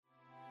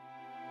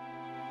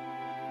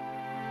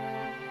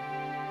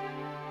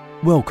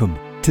Welcome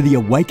to the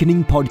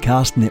Awakening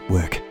Podcast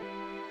Network.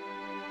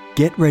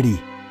 Get ready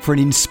for an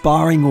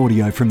inspiring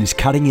audio from this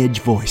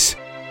cutting-edge voice.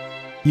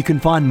 You can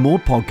find more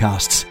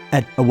podcasts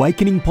at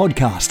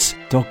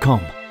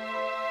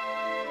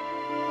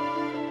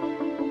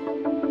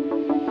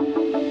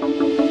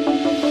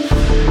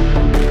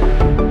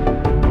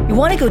awakeningpodcasts.com. You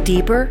want to go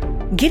deeper?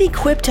 Get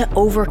equipped to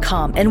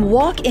overcome and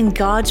walk in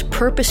God's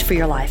purpose for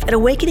your life at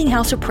Awakening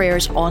House of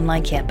Prayer's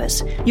online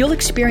campus. You'll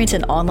experience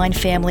an online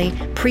family,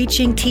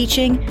 preaching,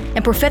 teaching,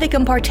 and prophetic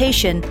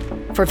impartation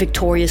for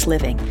victorious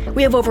living.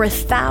 We have over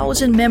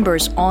 1,000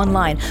 members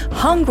online,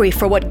 hungry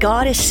for what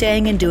God is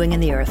saying and doing in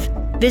the earth.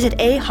 Visit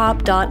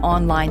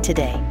ahop.online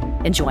today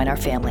and join our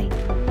family.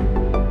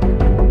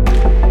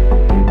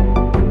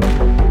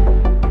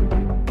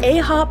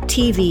 AHOP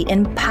TV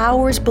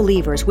empowers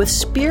believers with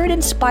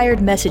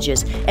Spirit-inspired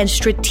messages and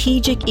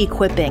strategic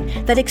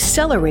equipping that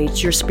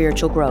accelerates your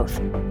spiritual growth.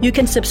 You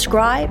can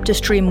subscribe to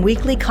stream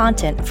weekly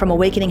content from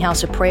Awakening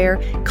House of Prayer,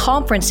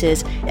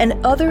 conferences, and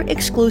other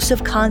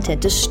exclusive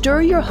content to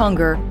stir your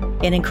hunger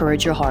and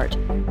encourage your heart.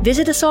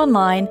 Visit us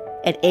online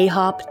at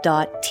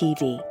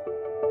ahop.tv.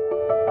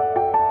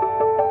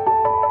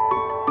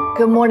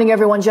 Good morning,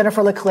 everyone.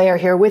 Jennifer LeClaire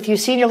here with you,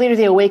 Senior Leader of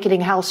the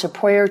Awakening House of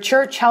Prayer,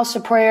 Church House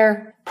of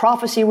Prayer,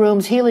 prophecy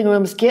rooms, healing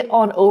rooms. Get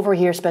on over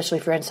here, especially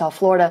if you're in South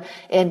Florida,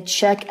 and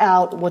check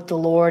out what the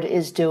Lord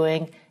is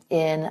doing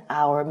in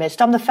our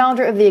midst. I'm the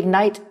founder of the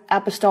Ignite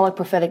Apostolic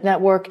Prophetic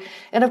Network,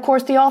 and of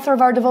course, the author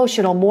of our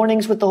devotional,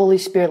 Mornings with the Holy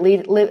Spirit,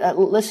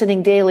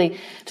 listening daily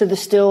to the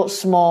still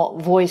small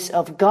voice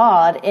of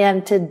God.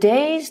 And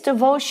today's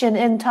devotion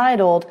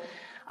entitled,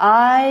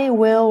 I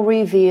Will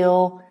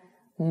Reveal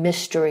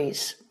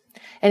Mysteries.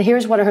 And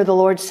here's what I heard the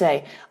Lord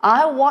say.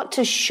 I want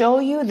to show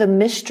you the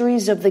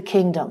mysteries of the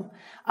kingdom.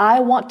 I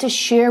want to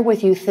share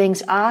with you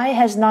things eye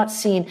has not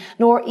seen,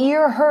 nor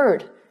ear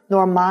heard,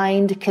 nor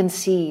mind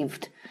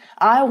conceived.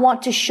 I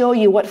want to show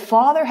you what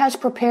Father has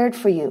prepared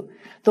for you,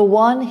 the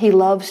one he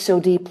loves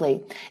so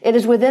deeply. It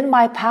is within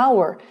my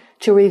power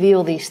to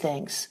reveal these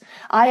things.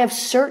 I have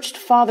searched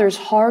Father's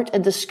heart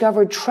and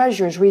discovered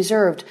treasures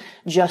reserved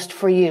just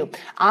for you.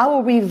 I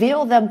will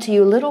reveal them to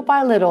you little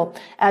by little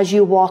as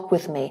you walk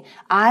with me.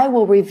 I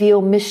will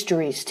reveal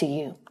mysteries to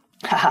you.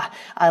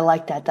 I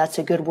like that. That's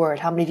a good word.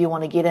 How many of you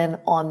want to get in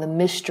on the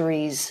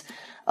mysteries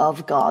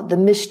of God? The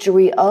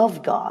mystery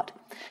of God.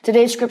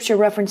 Today's scripture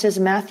references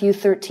Matthew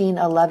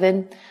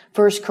 13:11,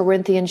 1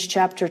 Corinthians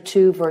chapter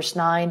 2, verse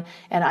 9,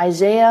 and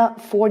Isaiah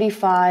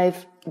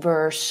 45,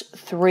 verse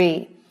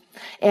 3.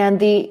 And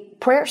the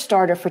prayer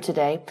starter for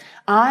today,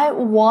 I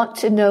want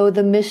to know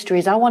the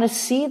mysteries. I want to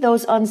see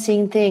those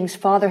unseen things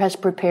Father has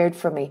prepared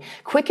for me.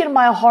 Quicken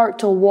my heart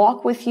to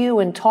walk with you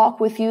and talk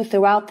with you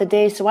throughout the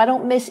day so I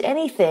don't miss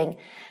anything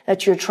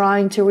that you're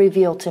trying to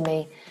reveal to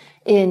me.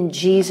 In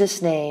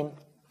Jesus' name,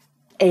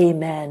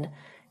 amen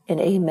and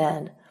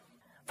amen.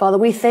 Father,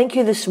 we thank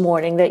you this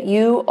morning that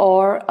you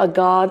are a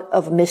God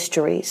of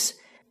mysteries.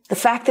 The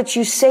fact that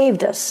you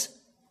saved us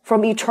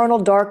from eternal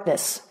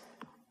darkness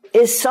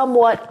is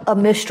somewhat a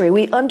mystery.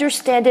 We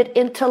understand it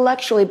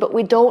intellectually, but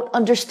we don't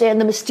understand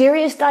the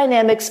mysterious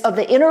dynamics of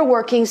the inner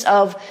workings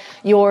of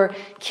your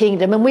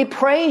kingdom. And we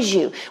praise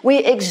you. We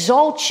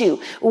exalt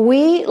you.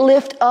 We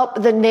lift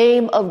up the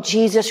name of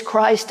Jesus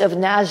Christ of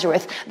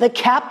Nazareth, the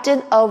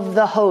captain of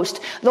the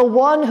host, the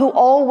one who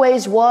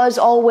always was,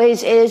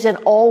 always is, and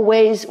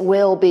always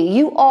will be.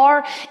 You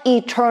are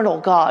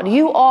eternal God.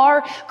 You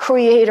are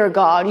creator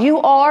God. You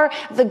are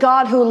the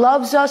God who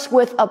loves us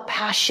with a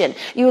passion.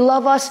 You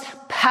love us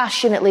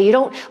passionately. You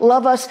don't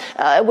love us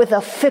with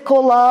a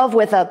fickle love,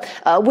 with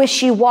a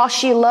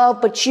wishy-washy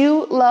love, but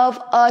you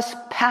love us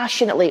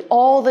passionately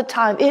all the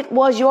time. It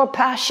was your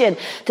passion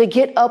to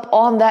get up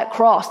on that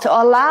cross, to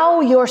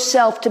allow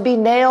yourself to be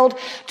nailed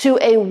to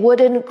a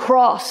wooden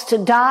cross, to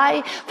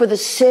die for the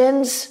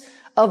sins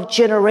of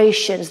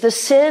generations, the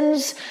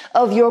sins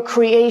of your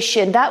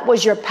creation. That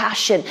was your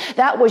passion.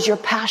 That was your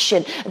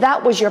passion.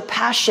 That was your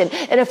passion.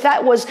 And if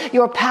that was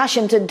your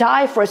passion to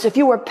die for us, if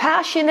you were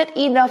passionate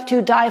enough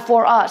to die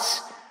for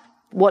us,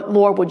 what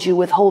more would you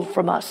withhold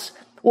from us?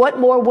 What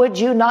more would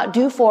you not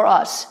do for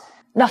us?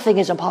 Nothing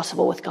is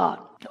impossible with God.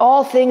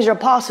 All things are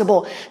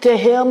possible to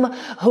him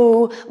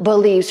who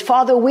believes.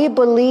 Father, we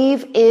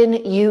believe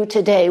in you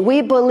today.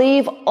 We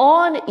believe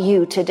on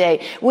you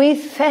today. We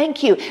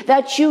thank you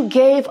that you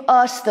gave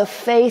us the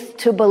faith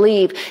to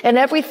believe. And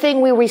everything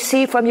we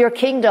receive from your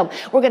kingdom,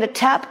 we're going to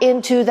tap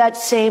into that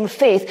same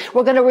faith.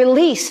 We're going to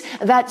release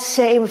that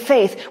same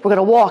faith. We're going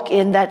to walk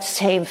in that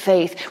same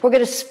faith. We're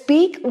going to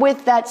speak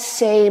with that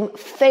same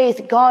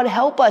faith. God,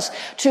 help us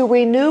to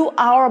renew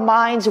our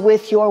minds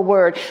with your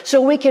word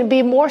so we can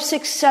be more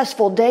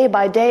successful day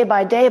by day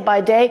by day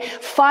by day,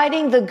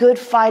 fighting the good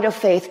fight of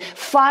faith,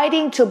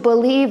 fighting to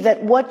believe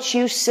that what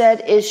you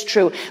said is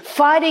true,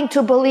 fighting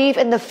to believe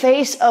in the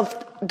face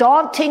of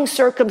daunting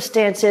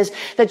circumstances,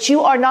 that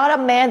you are not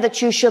a man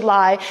that you should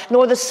lie,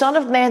 nor the son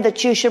of man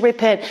that you should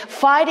repent,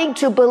 fighting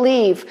to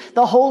believe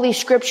the Holy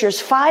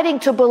Scriptures, fighting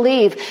to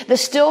believe the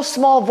still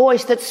small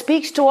voice that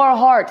speaks to our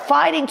heart,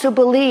 fighting to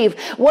believe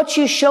what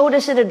you showed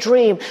us in a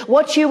dream,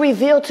 what you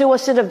revealed to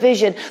us in a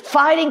vision,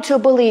 fighting to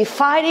believe,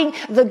 fighting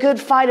the good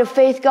fight of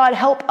faith. God,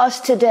 help us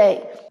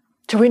today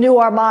to renew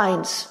our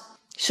minds,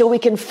 so we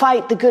can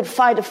fight the good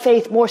fight of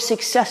faith more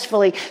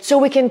successfully, so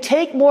we can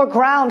take more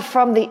ground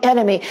from the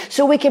enemy,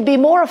 so we can be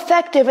more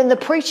effective in the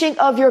preaching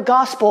of your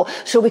gospel,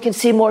 so we can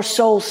see more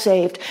souls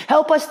saved.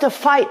 Help us to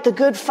fight the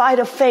good fight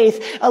of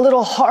faith a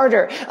little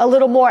harder, a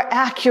little more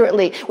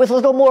accurately, with a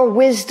little more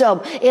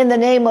wisdom in the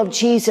name of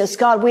Jesus.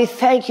 God, we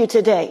thank you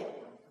today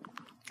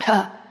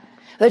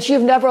that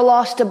you've never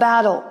lost a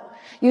battle.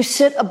 You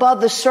sit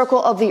above the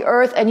circle of the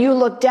earth and you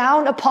look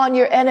down upon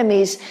your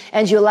enemies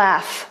and you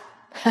laugh.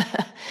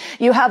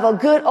 You have a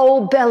good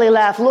old belly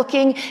laugh,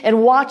 looking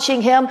and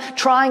watching him,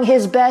 trying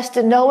his best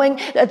and knowing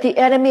that the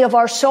enemy of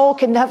our soul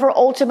can never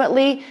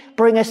ultimately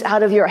bring us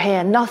out of your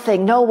hand.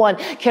 Nothing, no one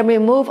can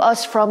remove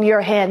us from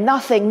your hand.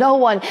 Nothing, no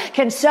one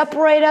can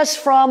separate us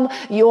from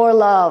your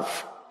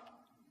love.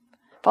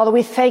 Father,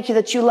 we thank you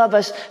that you love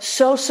us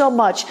so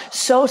much,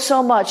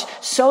 so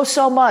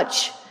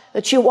much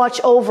that you watch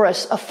over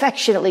us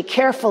affectionately,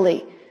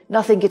 carefully.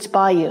 Nothing gets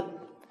by you.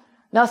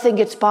 Nothing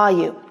gets by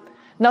you.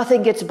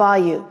 Nothing gets by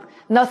you.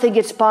 Nothing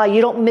gets by.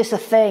 You don't miss a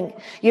thing.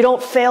 You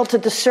don't fail to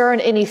discern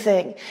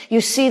anything.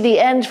 You see the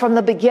end from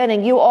the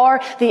beginning. You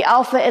are the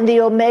Alpha and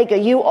the Omega.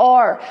 You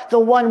are the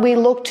one we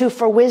look to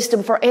for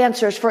wisdom, for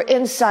answers, for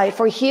insight,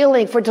 for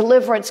healing, for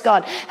deliverance,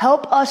 God.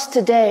 Help us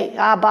today.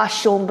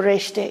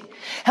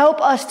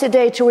 Help us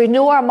today to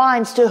renew our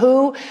minds to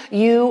who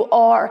you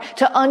are,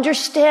 to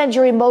understand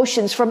your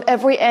emotions from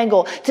every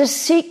angle, to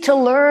seek to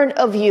learn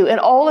of you in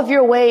all of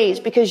your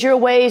ways, because your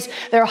ways,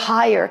 they're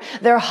higher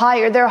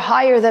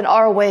than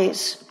our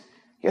ways.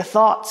 Your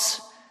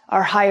thoughts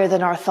are higher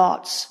than our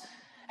thoughts.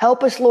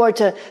 Help us, Lord,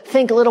 to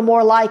think a little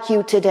more like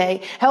you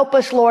today. Help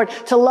us, Lord,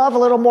 to love a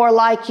little more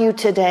like you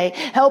today.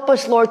 Help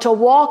us, Lord, to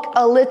walk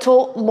a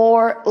little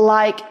more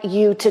like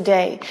you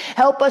today.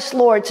 Help us,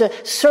 Lord, to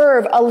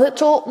serve a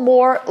little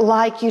more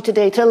like you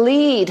today, to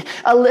lead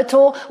a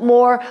little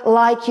more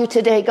like you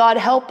today. God,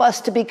 help us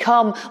to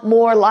become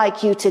more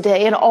like you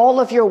today in all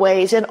of your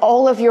ways, in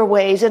all of your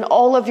ways, in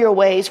all of your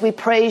ways. We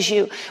praise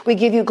you. We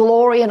give you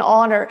glory and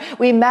honor.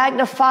 We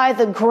magnify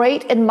the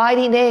great and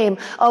mighty name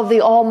of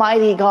the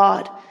Almighty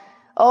God.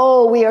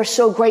 Oh, we are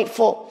so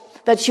grateful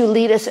that you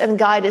lead us and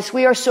guide us.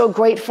 We are so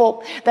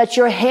grateful that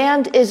your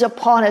hand is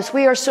upon us.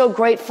 We are so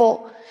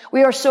grateful.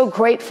 We are so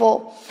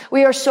grateful.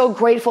 We are so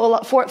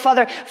grateful for it.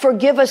 Father,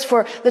 forgive us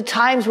for the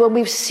times when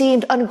we've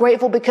seemed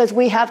ungrateful because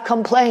we have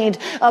complained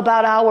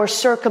about our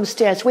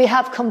circumstance. We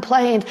have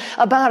complained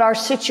about our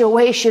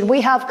situation.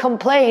 We have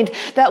complained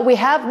that we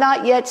have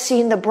not yet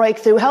seen the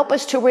breakthrough. Help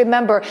us to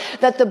remember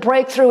that the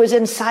breakthrough is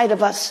inside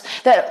of us,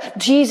 that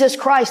Jesus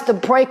Christ, the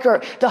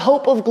breaker, the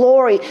hope of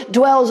glory,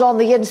 dwells on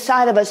the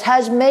inside of us,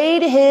 has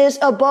made his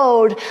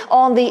abode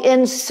on the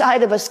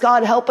inside of us.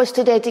 God, help us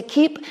today to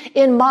keep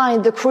in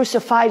mind the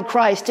crucified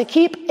Christ, to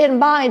keep in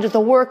mind the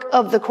work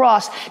of the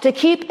cross, to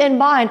keep in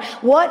mind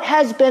what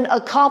has been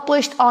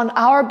accomplished on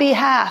our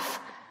behalf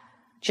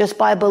just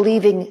by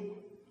believing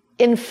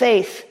in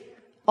faith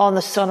on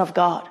the Son of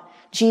God,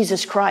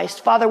 Jesus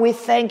Christ. Father, we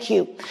thank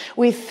you.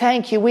 We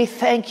thank you. We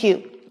thank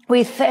you.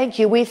 We thank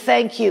you. We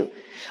thank you.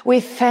 We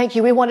thank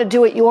you. We want to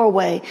do it your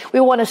way.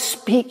 We want to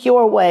speak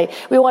your way.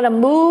 We want to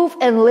move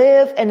and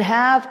live and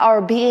have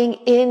our being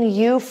in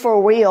you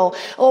for real.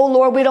 Oh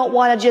Lord, we don't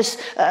want to just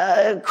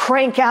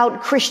crank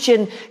out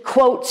Christian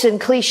quotes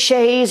and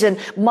cliches and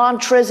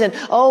mantras and,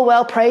 oh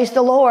well, praise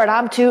the Lord,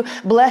 I'm too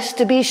blessed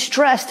to be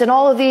stressed, and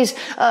all of these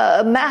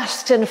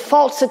masks and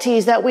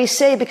falsities that we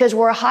say because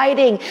we're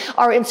hiding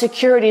our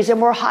insecurities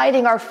and we're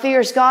hiding our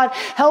fears. God,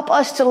 help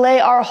us to lay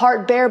our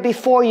heart bare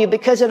before you,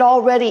 because it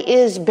already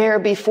is bare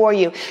before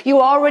you.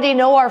 You already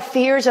know our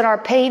fears and our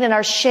pain and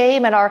our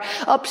shame and our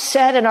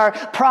upset and our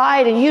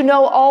pride. And you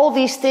know all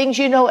these things.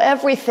 You know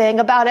everything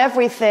about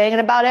everything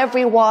and about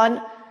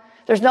everyone.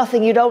 There's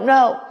nothing you don't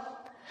know.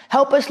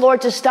 Help us,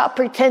 Lord, to stop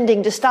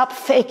pretending, to stop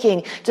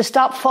faking, to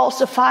stop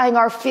falsifying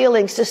our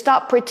feelings, to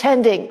stop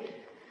pretending.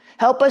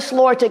 Help us,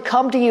 Lord, to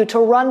come to you, to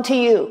run to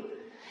you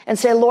and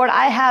say, Lord,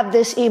 I have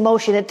this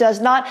emotion. It does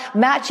not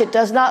match. It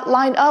does not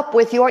line up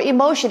with your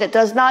emotion. It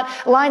does not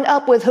line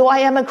up with who I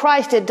am in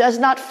Christ. It does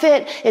not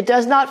fit. It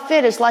does not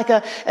fit. It's like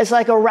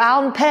a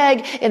round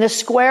peg in a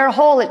square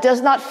hole. It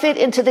does not fit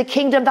into the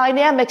kingdom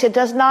dynamics. It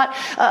does not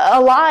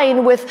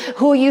align with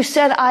who you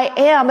said I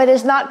am. It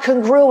is not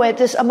congruent.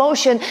 This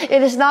emotion,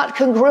 it is not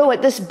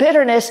congruent. This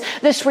bitterness,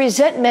 this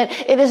resentment,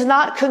 it is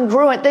not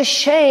congruent. This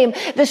shame,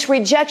 this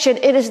rejection,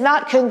 it is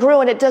not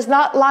congruent. It does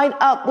not line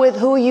up with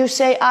who you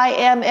say I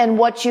am and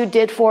what you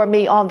did for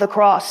me on the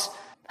cross.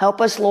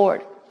 Help us,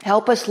 Lord.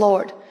 Help us,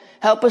 Lord.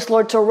 Help us,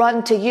 Lord, to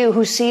run to you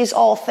who sees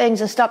all things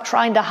and stop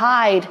trying to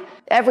hide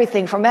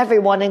everything from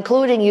everyone,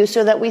 including you,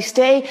 so that we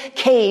stay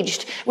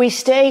caged, we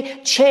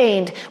stay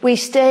chained, we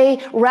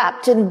stay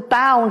wrapped in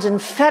bounds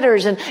and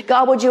fetters. And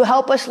God, would you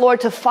help us,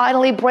 Lord, to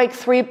finally break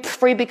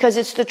free, because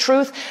it's the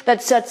truth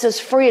that sets us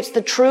free. It's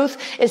the truth.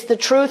 It's the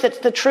truth. It's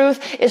the truth.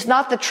 It's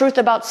not the truth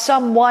about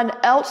someone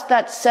else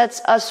that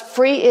sets us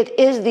free. It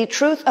is the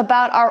truth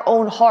about our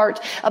own heart,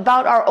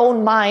 about our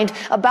own mind,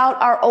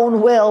 about our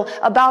own will,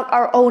 about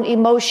our own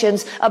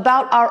emotions,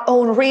 about our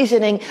own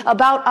reasoning,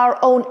 about our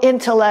own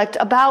intellect,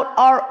 about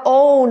our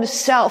own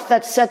self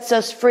that sets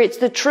us free. It's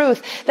the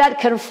truth that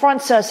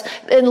confronts us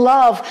in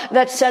love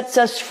that sets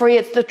us free.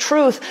 It's the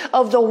truth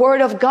of the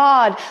Word of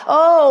God.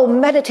 Oh,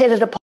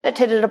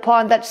 meditated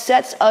upon that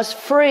sets us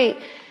free.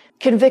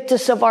 Convict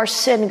us of our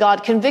sin,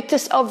 God. Convict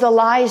us of the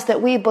lies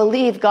that we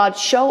believe, God.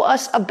 Show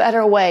us a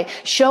better way.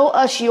 Show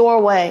us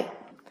your way.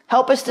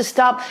 Help us to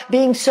stop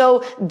being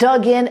so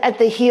dug in at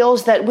the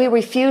heels that we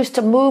refuse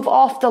to move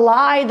off the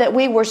lie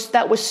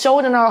that was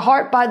sown in our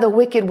heart by the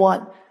wicked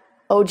one.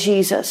 Oh,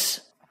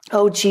 Jesus.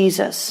 Oh,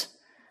 Jesus.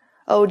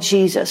 Oh,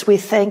 Jesus. We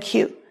thank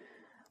you.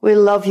 We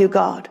love you,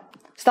 God.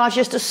 It's not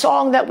just a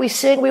song that we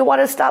sing. We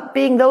want to stop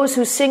being those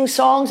who sing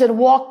songs and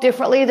walk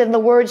differently than the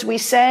words we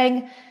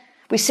sang.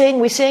 We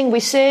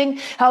sing.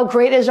 How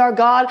great is our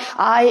God.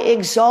 I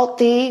exalt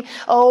thee.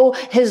 Oh,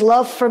 his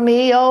love for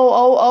me.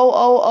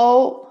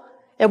 Oh.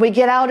 And we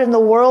get out in the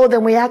world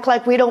and we act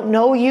like we don't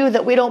know you,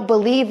 that we don't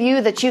believe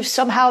you, that you've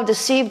somehow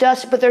deceived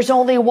us. But there's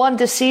only one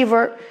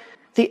deceiver,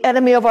 the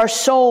enemy of our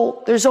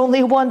soul. There's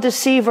only one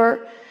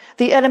deceiver,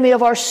 the enemy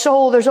of our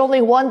soul. There's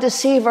only one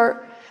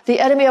deceiver, the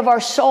enemy of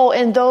our soul,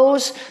 and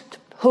those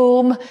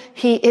whom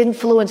he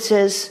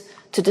influences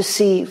to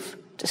deceive,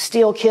 to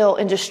steal, kill,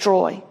 and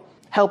destroy.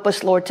 Help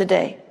us, Lord,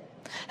 today.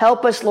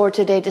 Help us, Lord,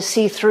 today to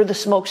see through the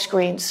smoke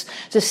screens,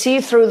 to see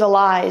through the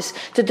lies,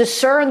 to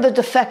discern the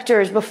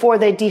defectors before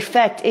they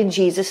defect in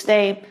Jesus'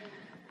 name.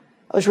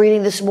 I was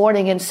reading this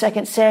morning in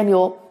 2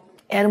 Samuel,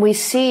 and we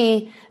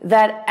see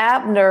that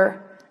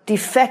Abner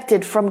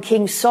defected from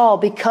King Saul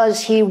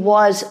because he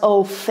was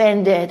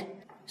offended.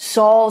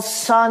 Saul's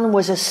son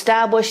was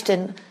established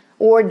and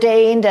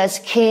ordained as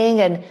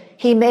king, and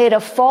he made a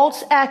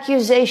false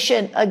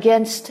accusation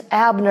against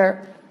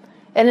Abner.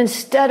 And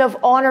instead of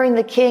honoring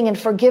the king and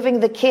forgiving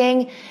the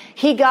king,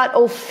 he got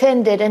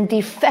offended and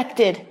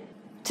defected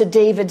to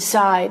David's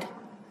side.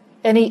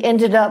 And he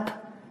ended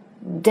up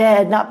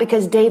dead, not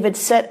because David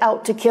set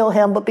out to kill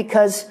him, but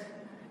because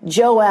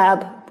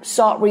Joab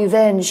sought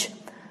revenge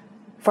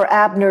for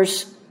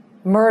Abner's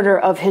murder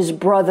of his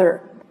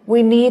brother.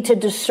 We need to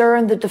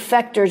discern the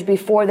defectors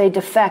before they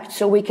defect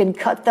so we can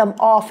cut them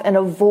off and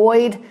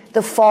avoid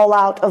the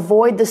fallout,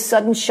 avoid the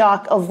sudden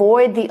shock,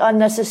 avoid the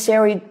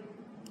unnecessary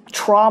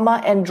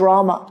trauma and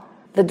drama.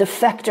 The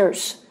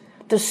defectors,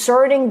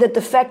 discerning the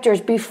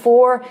defectors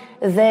before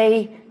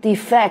they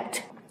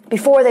defect.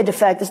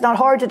 It's not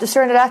hard to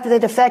discern it after they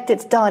defect.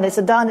 It's done. It's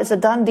a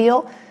done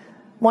deal.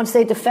 Once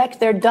they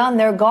defect, they're done.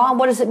 They're gone.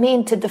 What does it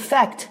mean to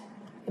defect?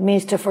 It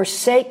means to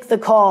forsake the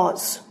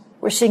cause.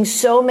 We're seeing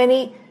so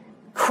many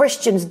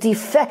Christians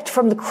defect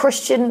from the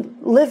Christian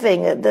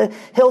living. The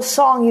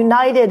Hillsong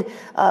United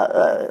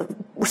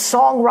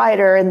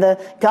songwriter and the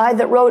guy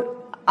that wrote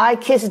I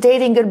Kiss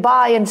Dating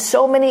Goodbye, and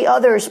so many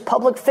others,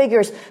 public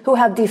figures who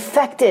have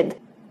defected.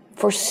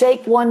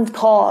 Forsake one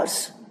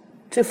cause,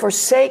 to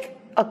forsake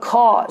a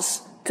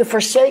cause, to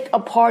forsake a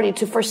party,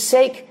 to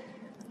forsake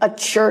a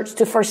church,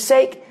 to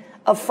forsake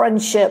a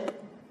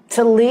friendship,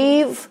 to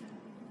leave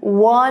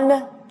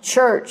one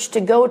church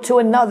to go to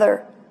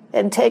another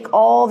and take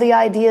all the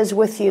ideas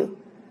with you,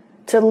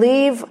 to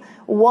leave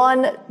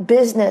one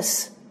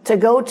business to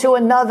go to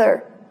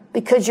another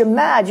because you're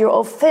mad, you're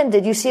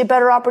offended, you see a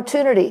better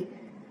opportunity.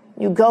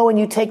 You go and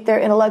you take their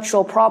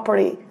intellectual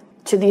property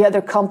to the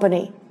other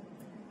company.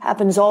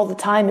 Happens all the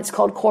time. It's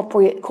called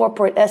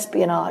corporate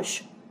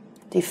espionage.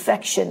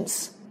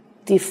 Defections.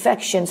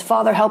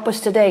 Father, help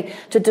us today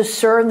to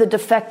discern the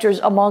defectors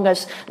among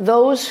us,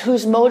 those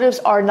whose motives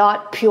are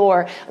not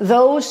pure,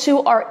 those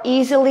who are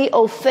easily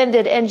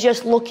offended and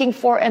just looking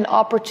for an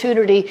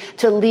opportunity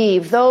to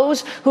leave,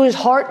 those whose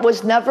heart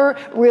was never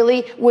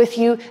really with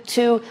you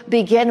to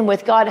begin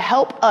with. God,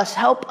 help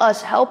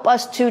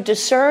us to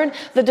discern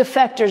the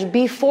defectors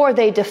before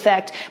they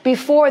defect,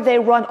 before they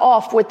run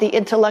off with the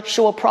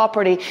intellectual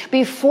property,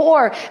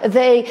 before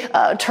they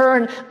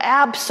turn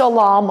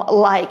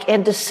Absalom-like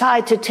and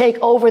decide to take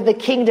over the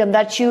kingdom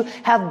that you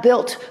have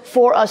built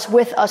for us,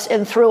 with us,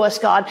 and through us,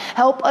 God.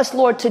 Help us,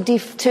 Lord, to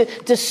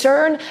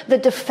discern the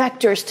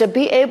defectors, to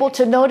be able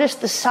to notice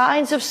the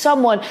signs of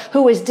someone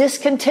who is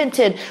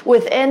discontented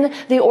within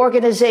the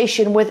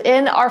organization,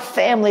 within our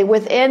family,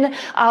 within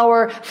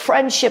our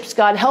friendships,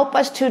 God. Help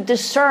us to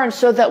discern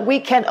so that we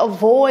can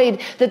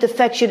avoid the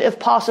defection if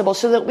possible,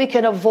 so that we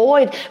can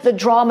avoid the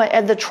drama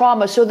and the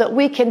trauma, so that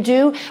we can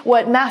do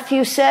what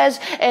Matthew says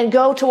and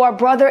go to our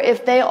brother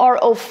if they are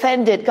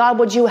offended. God,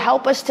 would you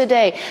help us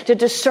today to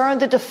discern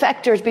the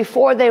defectors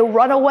before they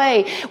run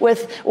away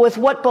with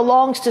what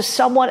belongs to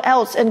someone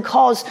else and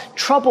cause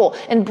trouble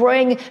and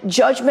bring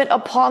judgment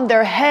upon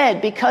their head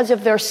because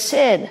of their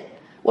sin.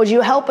 Would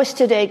you help us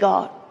today,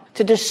 God,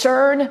 to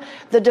discern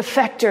the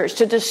defectors,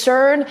 to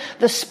discern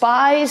the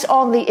spies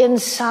on the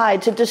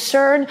inside, to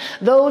discern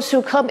those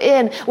who come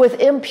in with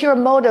impure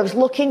motives,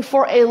 looking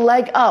for a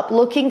leg up,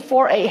 looking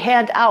for a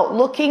hand out,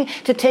 looking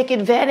to take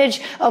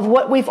advantage of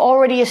what we've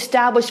already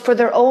established for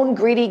their own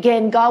greedy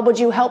gain. God, would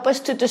you help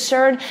us to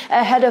discern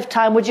ahead of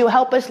time? Would you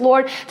help us,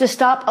 Lord, to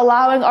stop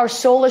allowing our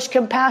soulish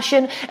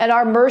compassion and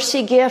our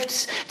mercy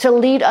gifts to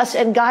lead us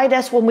and guide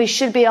us when we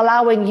should be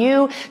allowing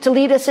you to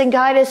lead us and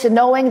guide us, and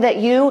knowing that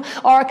you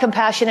are a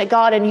compassionate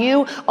God, and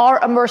you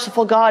are a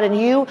merciful God, and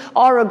you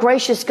are a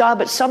gracious God,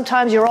 but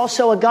sometimes you're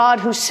also a God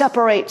who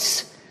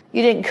separates.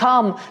 You didn't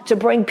come to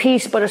bring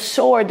peace, but a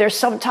sword. There's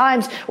some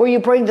times where you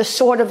bring the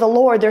sword of the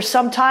Lord. There's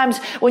some times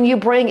when you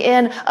bring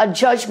in a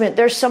judgment.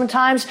 There's some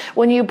times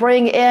when you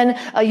bring in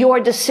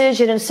your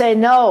decision and say,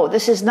 no,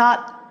 this is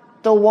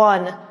not the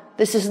one.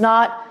 This is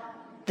not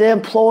the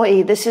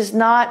employee. This is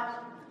not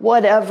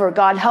whatever.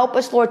 God, help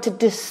us, Lord, to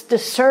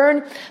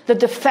discern the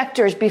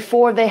defectors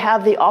before they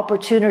have the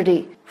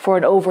opportunity for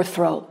an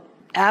overthrow.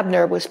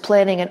 Abner was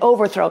planning an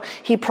overthrow.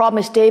 He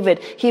promised David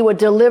he would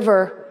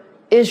deliver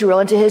Israel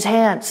into his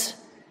hands.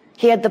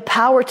 He had the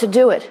power to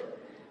do it.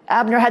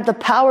 Abner had the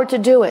power to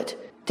do it.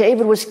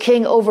 David was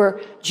king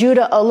over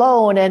Judah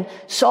alone, and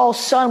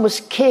Saul's son was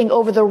king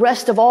over the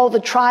rest of all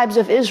the tribes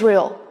of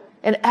Israel.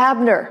 And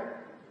Abner,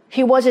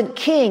 he wasn't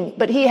king,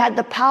 but he had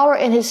the power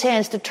in his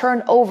hands to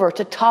turn over,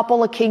 to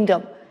topple a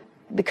kingdom.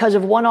 Because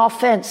of one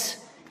offense,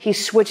 he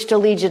switched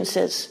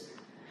allegiances.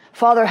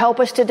 Father, help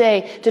us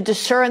today to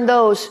discern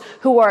those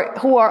who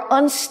are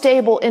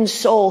unstable in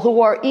soul,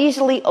 who are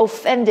easily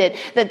offended,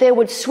 that they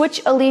would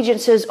switch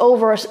allegiances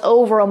over us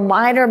over a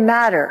minor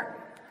matter.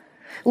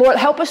 Lord,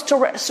 help us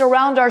to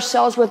surround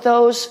ourselves with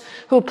those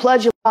who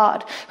pledge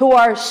God, who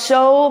are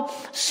so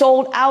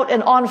sold out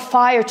and on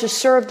fire to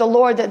serve the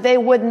Lord that they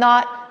would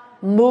not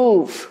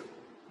move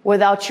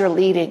without your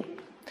leading.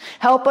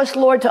 Help us,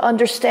 Lord, to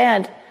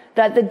understand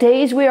that the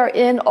days we are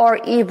in are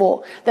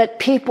evil, that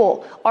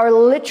people are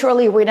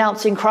literally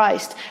renouncing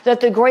Christ,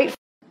 that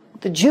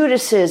the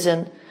Judases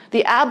and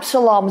the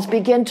Absaloms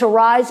begin to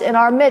rise in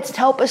our midst.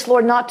 Help us,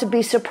 Lord, not to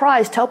be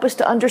surprised. Help us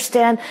to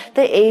understand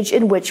the age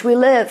in which we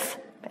live,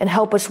 and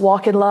help us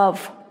walk in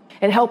love,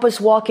 and help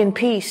us walk in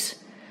peace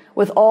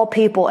with all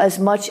people as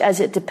much as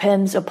it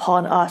depends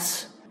upon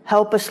us.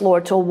 Help us,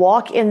 Lord, to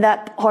walk in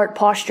that heart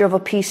posture of a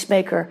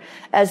peacemaker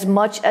as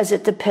much as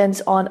it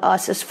depends on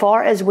us, as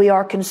far as we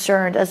are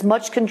concerned, as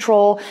much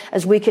control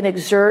as we can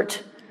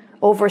exert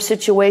over a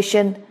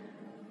situation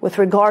with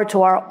regard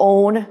to our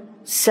own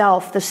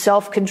self, the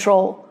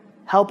self-control.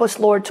 Help us,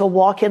 Lord, to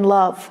walk in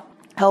love.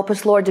 Help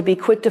us, Lord, to be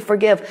quick to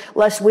forgive,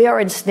 lest we are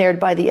ensnared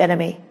by the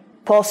enemy.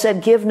 Paul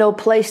said, give no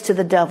place to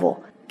the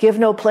devil. Give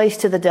no place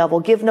to the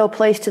devil. Give no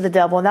place to the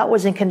devil. And that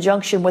was in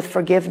conjunction with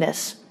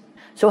forgiveness.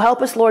 So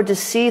help us, Lord, to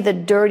see the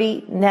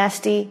dirty,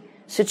 nasty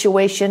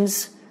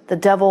situations the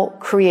devil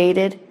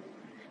created.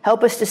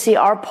 Help us to see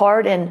our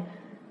part in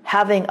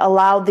having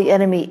allowed the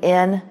enemy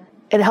in.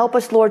 And help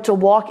us, Lord, to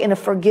walk in a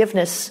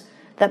forgiveness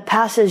that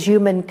passes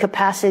human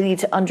capacity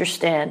to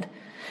understand.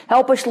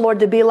 Help us, Lord,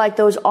 to be like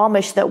those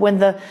Amish that when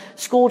the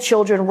school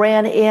children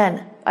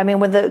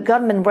when the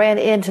gunmen ran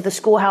into the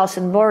schoolhouse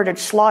and murdered,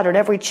 slaughtered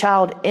every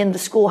child in the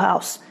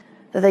schoolhouse,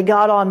 that they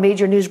got on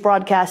major news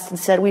broadcasts and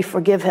said, we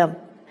forgive him.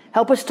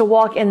 Help us to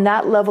walk in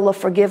that level of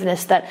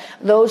forgiveness, that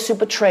those who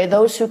betray,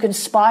 those who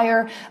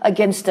conspire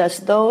against us,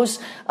 those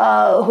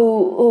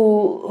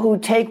who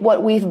take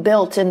what we've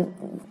built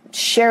and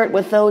share it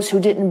with those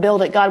who didn't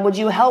build it. God, would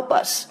you help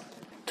us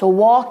to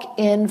walk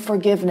in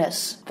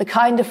forgiveness, the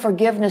kind of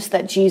forgiveness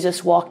that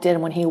Jesus walked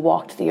in when he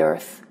walked the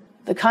earth,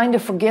 the kind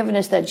of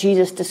forgiveness that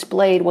Jesus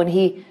displayed when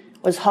he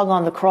was hung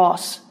on the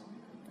cross,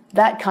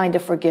 that kind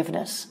of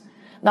forgiveness,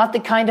 not the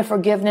kind of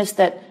forgiveness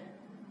that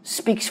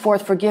speaks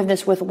forth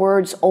forgiveness with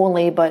words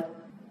only, but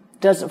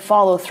doesn't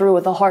follow through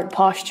with a heart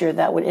posture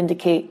that would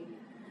indicate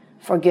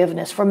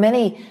forgiveness. For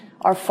many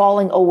are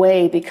falling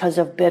away because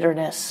of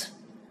bitterness.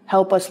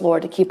 Help us,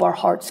 Lord, to keep our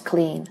hearts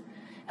clean.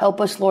 Help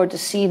us, Lord, to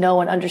see,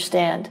 know, and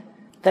understand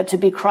that to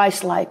be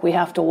Christ-like, we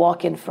have to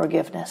walk in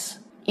forgiveness,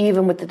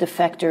 even with the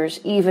defectors,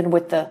 even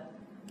with the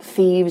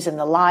thieves and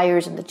the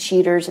liars and the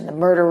cheaters and the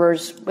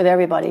murderers, with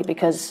everybody,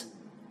 because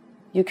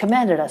you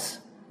commanded us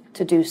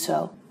to do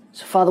so.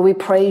 So, Father, we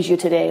praise you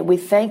today. We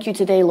thank you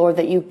today, Lord,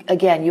 that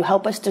you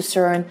help us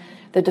discern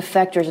the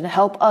defectors and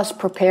help us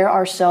prepare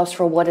ourselves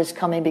for what is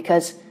coming,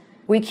 because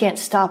we can't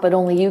stop it.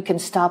 Only you can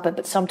stop it.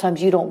 But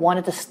sometimes you don't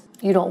want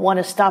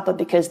to stop it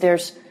because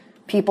there's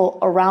people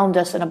around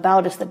us and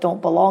about us that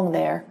don't belong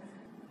there.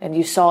 And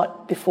you saw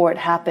it before it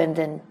happened,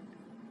 and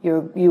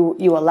you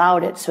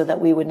allowed it so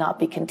that we would not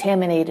be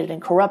contaminated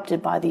and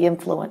corrupted by the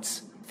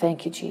influence.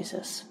 Thank you,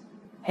 Jesus.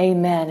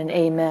 Amen and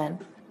amen.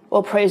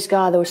 Well, praise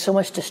God. There was so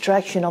much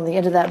distraction on the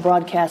end of that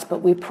broadcast,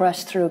 but we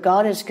pressed through.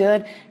 God is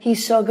good.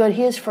 He's so good.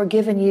 He has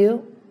forgiven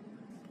you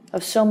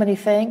of so many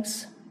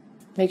things.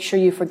 Make sure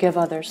you forgive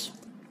others.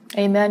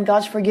 Amen.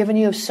 God's forgiven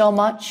you of so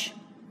much.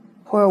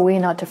 Who are we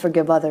not to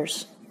forgive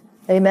others?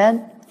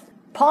 Amen.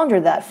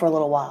 Ponder that for a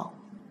little while.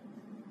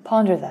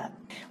 Ponder that.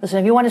 Listen,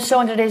 if you want to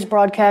sow in today's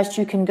broadcast,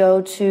 you can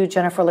go to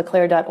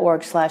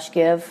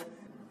jenniferleclaire.org/give.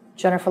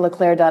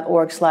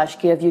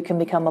 jenniferleclaire.org/give. You can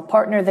become a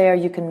partner there.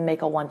 You can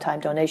make a one-time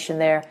donation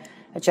there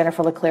at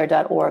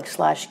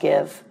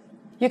jenniferleclaire.org/give.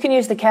 You can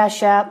use the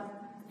Cash App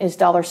is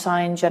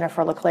 $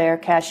 Jennifer LeClaire.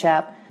 Cash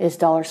App is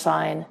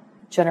 $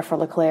 Jennifer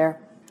LeClaire.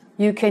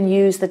 You can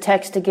use the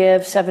text to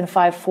give,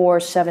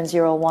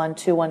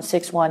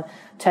 754-701-2161.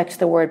 Text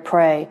the word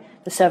pray.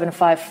 The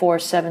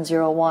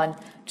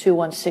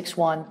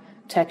 754-701-2161.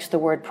 Text the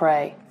word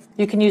pray.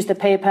 You can use the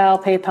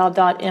PayPal,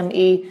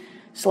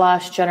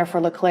 paypal.me/Jennifer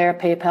LeClaire,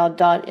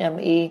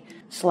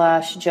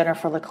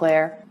 paypal.me/Jennifer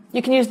LeClaire.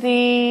 You can use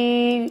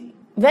the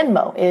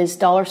Venmo is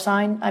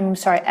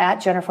at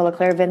Jennifer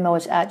LeClaire. Venmo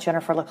is at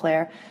Jennifer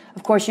LeClaire.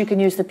 Of course, you can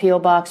use the P.O.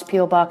 Box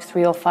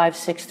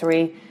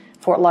 30563,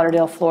 Fort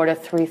Lauderdale, Florida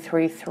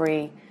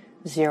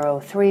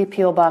 33303.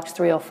 P.O. Box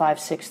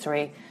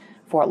 30563,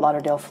 Fort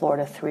Lauderdale,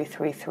 Florida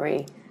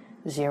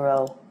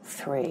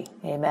 33303.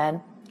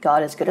 Amen.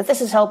 God is good. If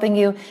this is helping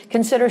you,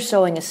 consider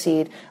sowing a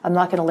seed. I'm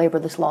not going to labor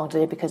this long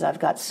today because I've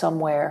got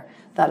somewhere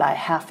that I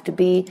have to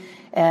be,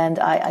 and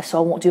so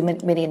I won't do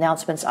many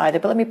announcements either.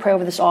 But let me pray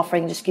over this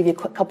offering and just give you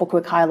a couple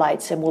quick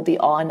highlights, and we'll be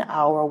on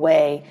our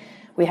way.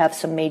 We have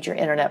some major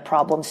internet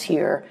problems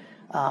here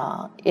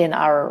in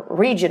our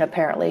region,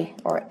 apparently,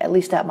 or at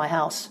least at my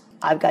house.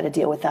 I've got to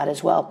deal with that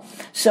as well.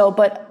 So,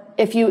 but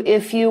if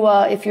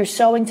you're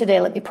sowing today,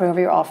 let me pray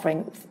over your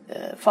offering.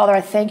 Father,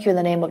 I thank you in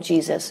the name of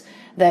Jesus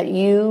that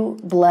you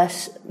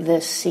bless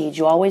this seed.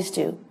 You always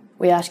do.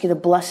 We ask you to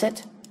bless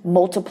it,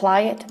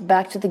 multiply it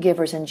back to the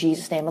givers in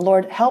Jesus' name. And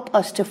Lord, help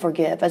us to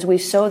forgive. As we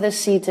sow this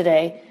seed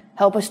today,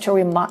 help us to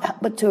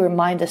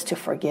remind us to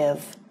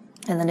forgive.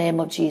 In the name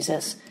of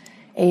Jesus,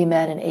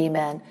 amen and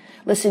amen.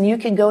 Listen, you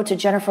can go to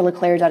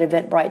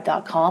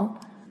jenniferleclaire.eventbrite.com,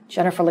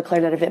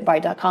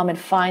 jenniferleclaire.eventbrite.com, and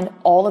find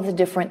all of the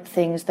different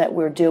things that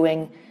we're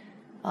doing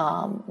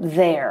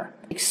there,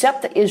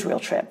 except the Israel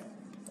trip.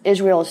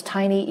 Israel is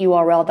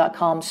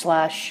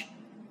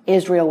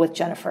tinyurl.com/Israel with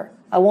Jennifer.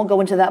 I won't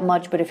go into that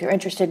much, but if you're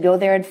interested, go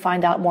there and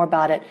find out more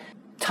about it.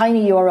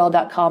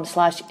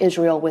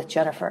 tinyurl.com/Israel with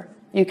Jennifer.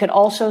 You can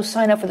also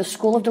sign up for the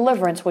School of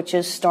Deliverance, which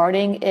is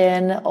starting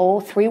in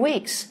 3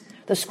 weeks.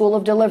 The School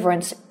of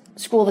Deliverance,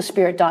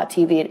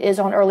 schoolofthespirit.tv. It is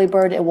on early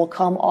bird. It will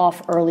come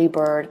off early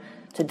bird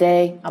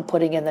today. I'm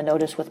putting in the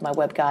notice with my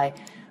web guy.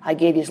 I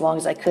gave you as long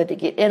as I could to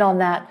get in on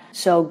that.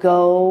 So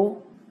go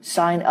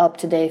sign up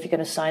today if you're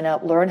going to sign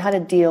up. Learn how to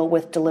deal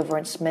with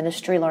deliverance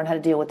ministry. Learn how to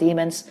deal with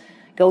demons.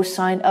 Go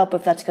sign up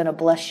if that's going to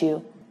bless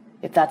you,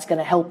 if that's going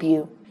to help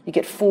you. You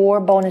get 4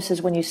 bonuses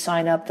when you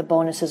sign up. The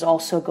bonuses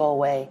also go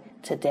away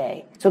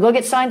today. So go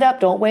get signed up.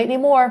 Don't wait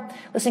anymore.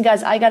 Listen,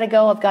 guys, I got to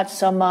go. I've got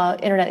some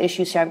internet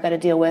issues here I've got to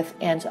deal with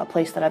and a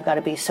place that I've got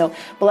to be. So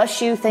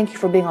bless you. Thank you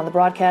for being on the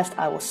broadcast.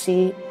 I will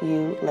see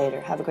you later.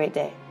 Have a great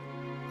day.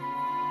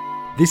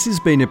 This has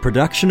been a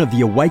production of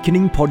the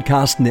Awakening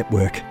Podcast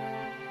Network.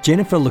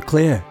 Jennifer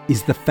LeClaire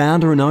is the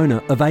founder and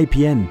owner of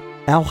APN.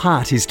 Our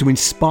heart is to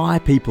inspire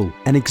people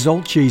and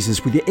exalt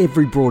Jesus with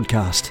every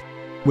broadcast.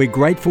 We're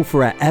grateful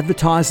for our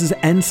advertisers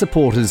and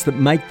supporters that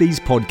make these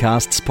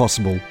podcasts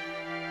possible.